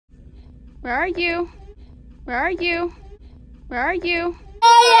Where are you? Where are you? Where are you?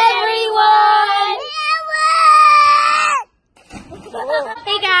 Hey everyone!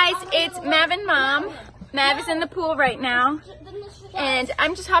 Hey guys, it's Mav and Mom. Mav is in the pool right now. And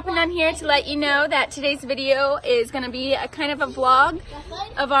I'm just hopping on here to let you know that today's video is going to be a kind of a vlog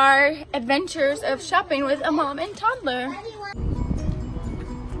of our adventures of shopping with a mom and toddler.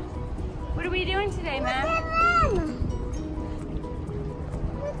 What are we doing today, Mav?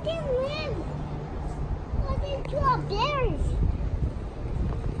 Look at him! Look at two bears!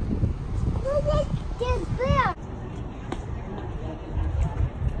 Look at this bear!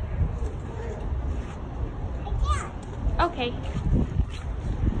 Okay.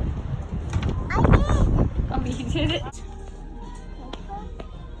 I did! Oh, you did it?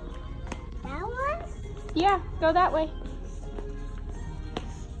 That one? Yeah, go that way.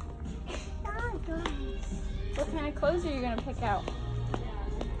 What kind of clothes are you going to pick out?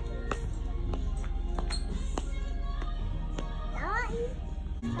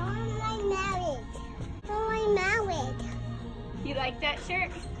 I'm married. I'm married. You like that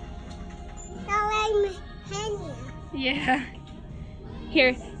shirt? I'm Henny. Yeah.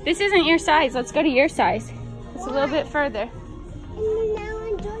 Here, this isn't your size. Let's go to your size. It's a little bit further. And now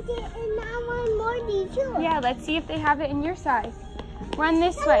I'm Georgia and now I'm Morty too. Yeah, let's see if they have it in your size. Run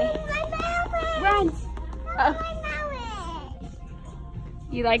this way. Run. Oh.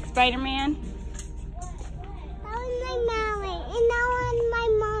 You like Spider-Man? That was my married. And now I'm my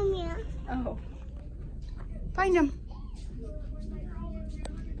mommy. Oh. Find him.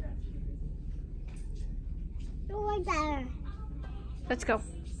 Look at her. Let's go.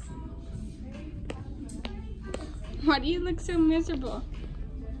 Why do you look so miserable?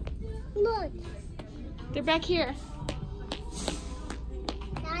 Look. They're back here.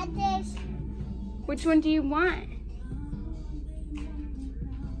 That is. Which one do you want?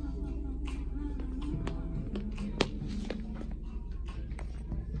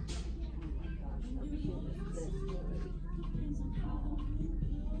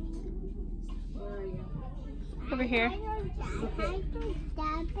 Over here. I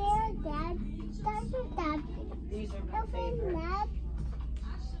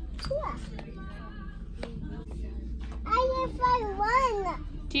just find one.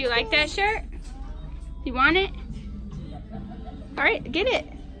 Do you like that shirt? You want it? All right, get it.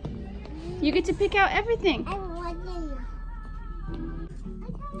 You get to pick out everything. I want it.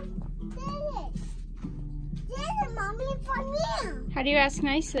 This is mommy for me. How do you ask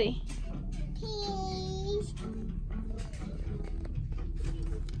nicely? Please.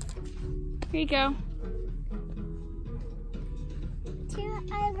 Here you go. Till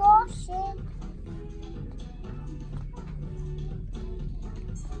I wash it.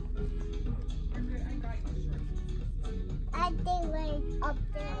 I think right up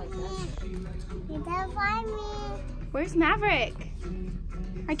there. You can't find me. Where's Maverick?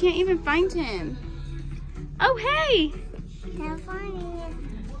 I can't even find him. Oh, hey! You can't find me.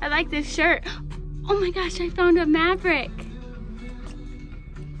 I like this shirt. Oh my gosh, I found a Maverick.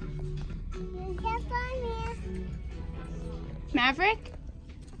 You can't find me. Maverick?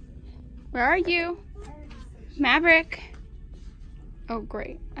 Where are you? Maverick. Oh,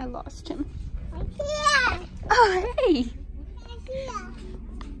 great. I lost him. I'm here. Oh, hey! I'm here.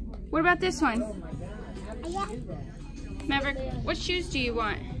 What about this one? Yeah. Maverick, what shoes do you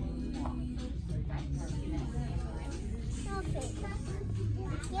want? Okay.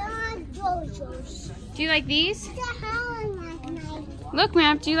 You want those? Do you like these? The hell am I like? Look,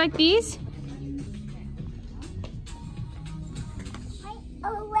 Mav, do you like these?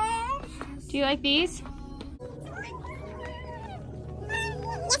 Where? Do you like these?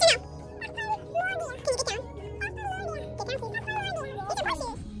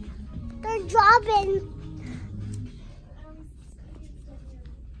 They're dropping.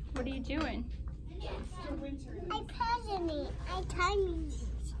 What are you doing? I present it. I timing it.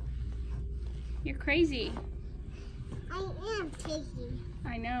 You're crazy. I am crazy.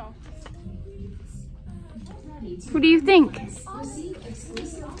 I know. What do you think?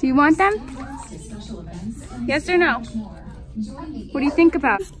 Do you want them? Yes or no? What do you think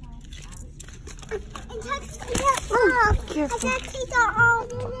about? Oh, careful. I just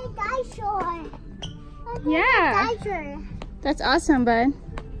the dinosaur. Yeah. Dinosaur. That's awesome, bud.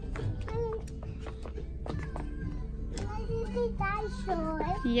 The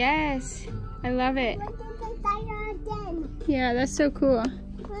dinosaur. Yes. I love it. What did the dinosaur then? Yeah, that's so cool.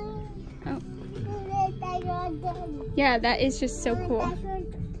 Oh. The dinosaur then. Yeah, that is just so cool.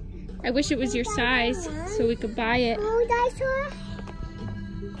 I wish it was your size so we could buy it. Oh, dinosaur.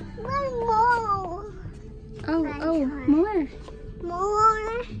 One more. Oh, more.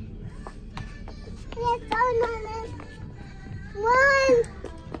 More.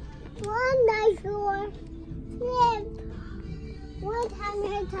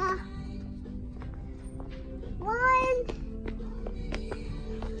 One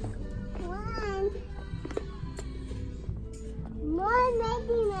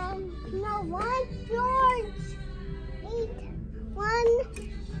maybe man. No, one George. 8. 1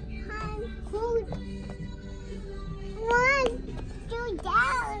 time food. 1 2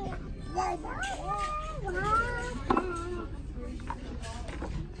 down.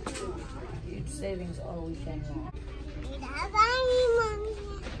 Huge savings all weekend long.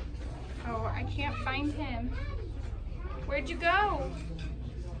 Oh, I can't find him. Where'd you go?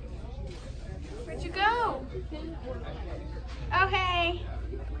 Where'd you go? Oh, hey.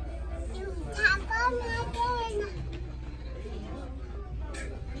 You tap on my door.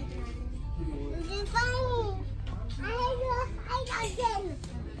 You find me. I got him.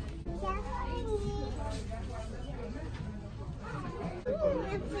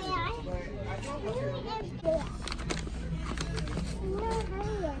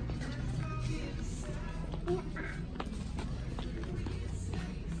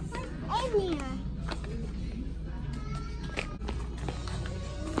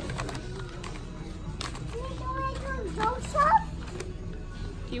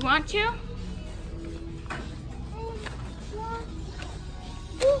 Do you want to? In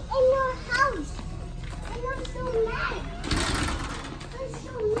your house. And I'm so mad. I'm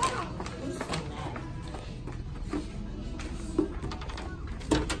so mad.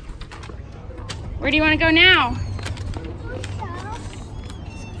 Where do you want to go now?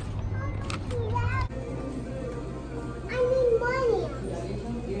 I need money.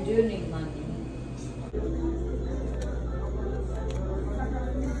 You do need money.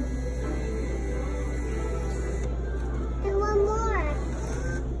 And one more.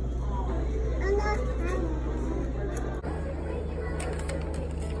 I'm not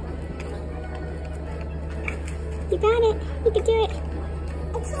You got it. You can do it.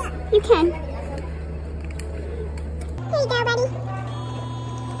 You can. Here you go, buddy.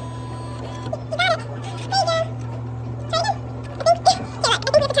 You got it. Here you go. Try it. I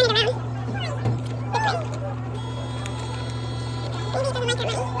think we have to turn it around. This way. Maybe it doesn't like that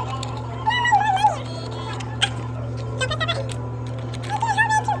money. Don't press that button. You got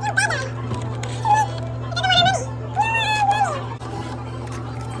it. It doesn't want our money.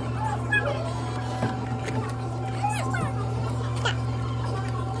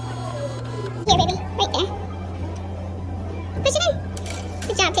 Here, baby. Right there. Push it in.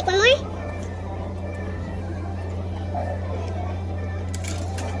 Good job. Take one more.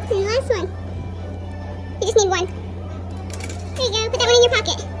 And the last one. You just need one. There you go. Put that one in your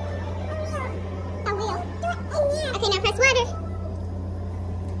pocket. I will. Okay, now press water.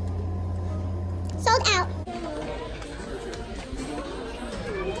 Sold out.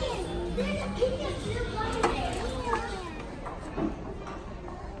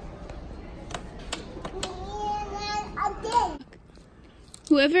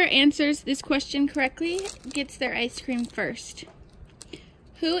 Whoever answers this question correctly gets their ice cream first.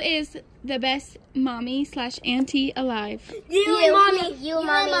 Who is the best mommy / auntie alive? You and mommy. You and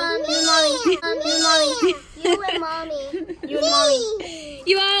mommy. You and mommy. You and mommy. You and mommy. You and mommy.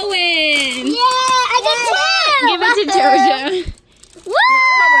 You all win! Yeah, I did too. Give it to Jojo. Woo!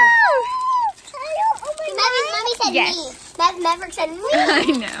 Mommy said Yes. me. Maverick said me. I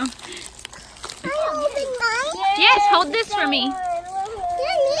know. Yes, hold this for me.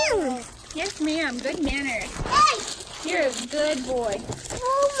 Yes, ma'am. Good manners. You're a good boy.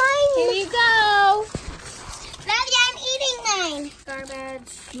 Oh, mine. Here you go. Daddy, I'm eating mine.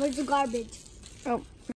 Garbage. Where's the garbage? Oh.